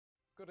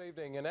Good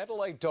evening. An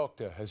Adelaide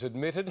doctor has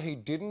admitted he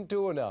didn't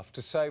do enough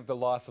to save the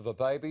life of a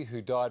baby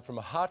who died from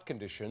a heart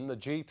condition the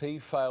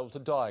GP failed to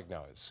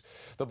diagnose.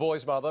 The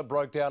boy's mother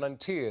broke down in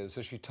tears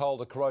as she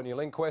told a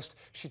coronial inquest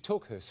she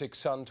took her sick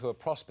son to a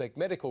Prospect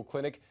medical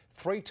clinic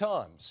 3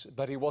 times,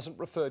 but he wasn't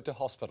referred to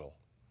hospital.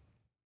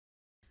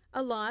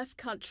 A life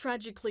cut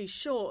tragically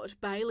short,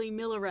 Bailey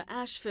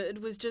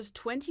Milera-Ashford was just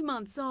 20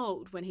 months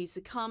old when he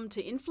succumbed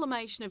to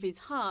inflammation of his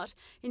heart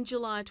in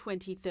July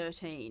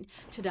 2013.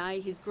 Today,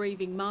 his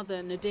grieving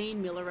mother,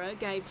 Nadine Milera,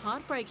 gave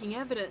heartbreaking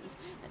evidence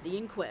at the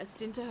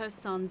inquest into her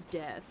son's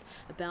death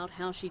about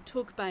how she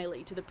took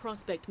Bailey to the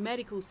Prospect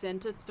Medical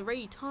Centre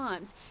 3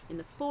 times in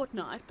the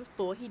fortnight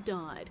before he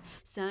died,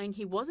 saying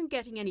he wasn't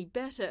getting any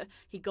better,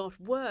 he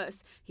got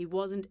worse, he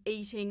wasn't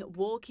eating,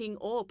 walking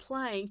or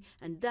playing,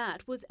 and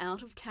that was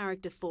out of character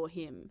for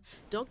him.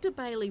 Dr.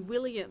 Bailey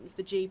Williams,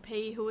 the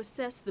GP who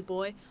assessed the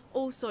boy,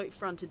 also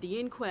fronted the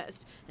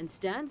inquest and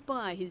stands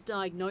by his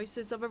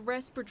diagnosis of a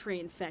respiratory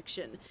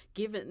infection,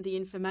 given the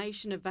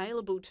information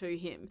available to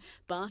him.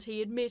 But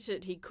he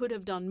admitted he could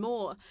have done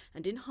more,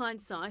 and in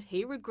hindsight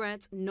he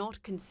regrets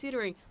not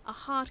considering a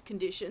heart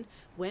condition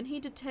when he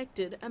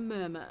detected a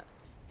murmur.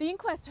 The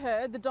inquest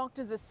heard the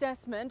doctor's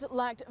assessment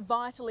lacked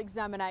vital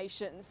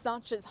examinations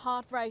such as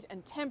heart rate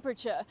and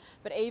temperature,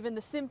 but even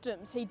the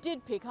symptoms he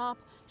did pick up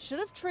should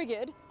have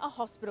triggered a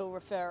hospital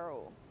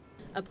referral.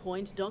 A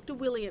point Dr.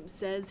 Williams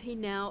says he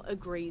now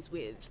agrees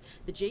with.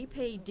 The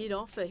GP did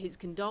offer his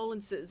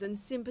condolences and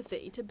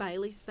sympathy to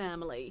Bailey's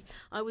family.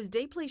 "I was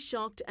deeply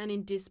shocked and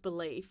in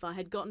disbelief. I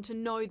had gotten to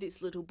know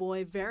this little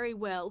boy very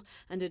well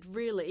and it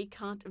really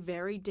cut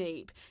very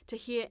deep. To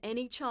hear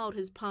any child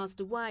has passed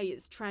away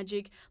is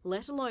tragic,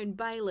 let alone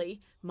Bailey,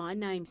 my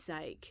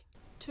namesake."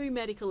 2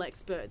 medical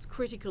experts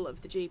critical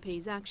of the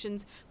GP's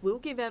actions will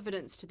give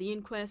evidence to the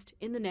inquest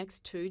in the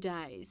next 2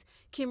 days.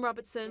 Kim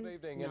Robertson. Good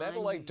evening. An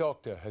Adelaide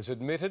doctor has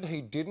admitted he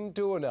didn't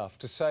do enough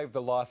to save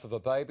the life of a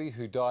baby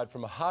who died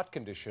from a heart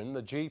condition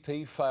the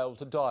GP failed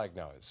to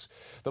diagnose.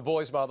 The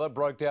boy's mother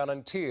broke down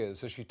in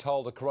tears as she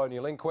told a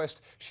coronial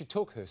inquest she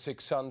took her sick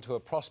son to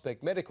a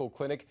Prospect medical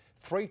clinic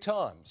 3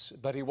 times,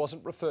 but he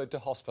wasn't referred to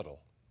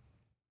hospital.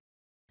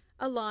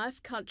 A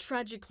life cut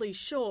tragically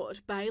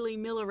short, Bailey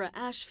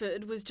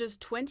Milera-Ashford was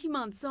just 20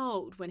 months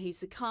old when he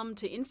succumbed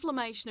to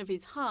inflammation of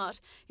his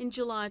heart in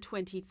July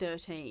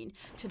 2013.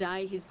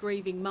 Today, his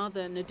grieving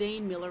mother,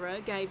 Nadine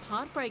Milera, gave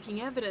heartbreaking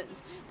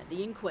evidence at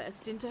the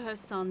inquest into her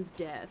son's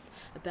death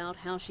about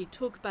how she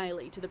took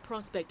Bailey to the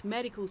Prospect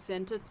Medical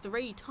Centre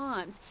 3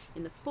 times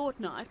in the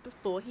fortnight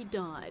before he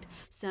died,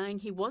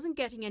 saying he wasn't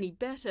getting any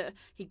better,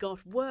 he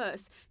got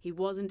worse, he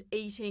wasn't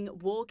eating,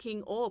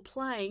 walking or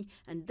playing,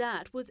 and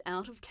that was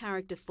out of character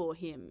for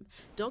him.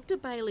 Dr.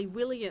 Bailey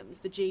Williams,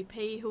 the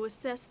GP who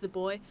assessed the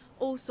boy,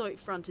 also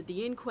fronted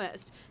the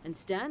inquest and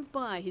stands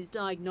by his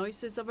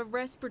diagnosis of a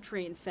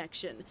respiratory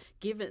infection,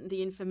 given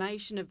the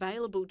information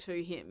available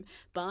to him.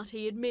 But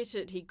he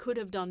admitted he could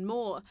have done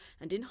more,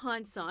 and in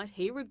hindsight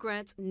he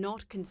regrets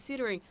not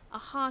considering a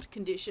heart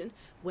condition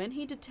when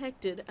he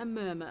detected a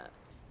murmur.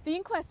 The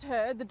inquest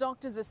heard the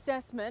doctor's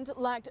assessment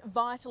lacked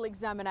vital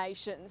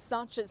examinations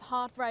such as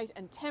heart rate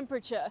and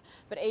temperature,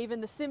 but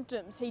even the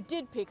symptoms he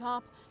did pick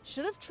up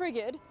should have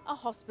triggered a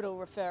hospital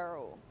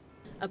referral.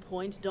 A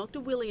point Dr.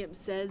 Williams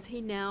says he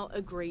now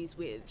agrees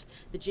with.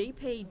 The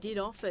GP did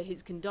offer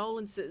his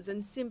condolences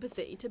and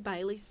sympathy to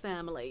Bailey's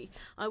family.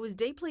 "I was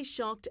deeply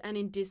shocked and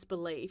in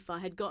disbelief. I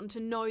had gotten to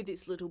know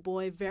this little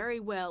boy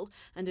very well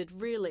and it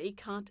really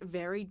cut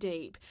very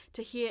deep.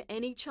 To hear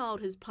any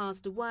child has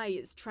passed away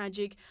is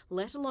tragic,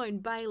 let alone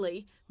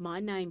Bailey, my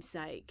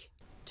namesake."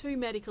 2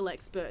 medical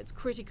experts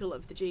critical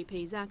of the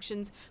GP's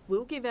actions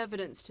will give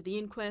evidence to the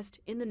inquest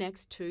in the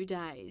next 2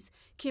 days.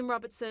 Kim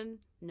Robertson,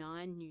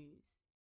 9 News.